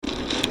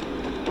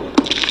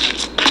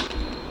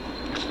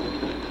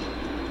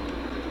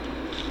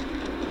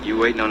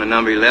waiting on the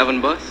number 11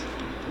 bus?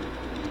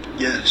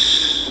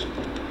 Yes.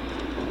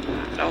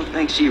 I don't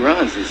think she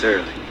runs this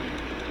early.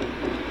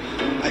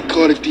 I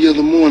caught it the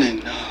other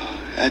morning,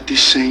 at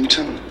this same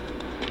time.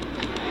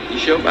 You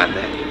sure about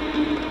that?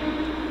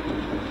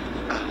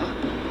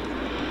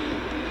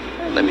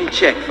 Well, let me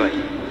check for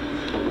you.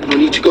 No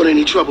need to go to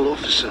any trouble,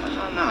 officer.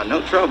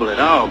 No trouble at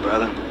all,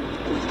 brother.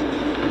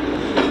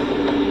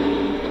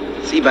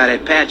 See by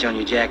that patch on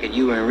your jacket,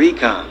 you were in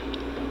recon.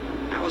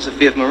 I was a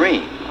 5th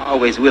Marine,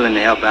 always willing to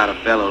help out a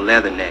fellow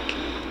leatherneck.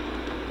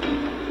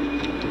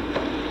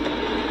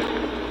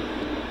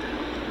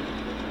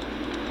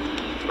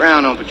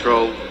 Brown on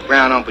patrol.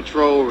 Brown on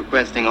patrol,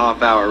 requesting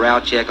off-hour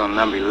route check on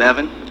number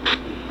 11.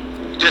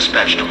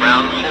 Dispatch to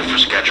Brown, hold for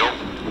schedule.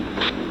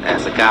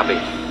 That's a copy.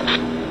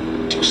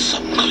 Do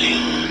something,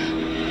 Cleon.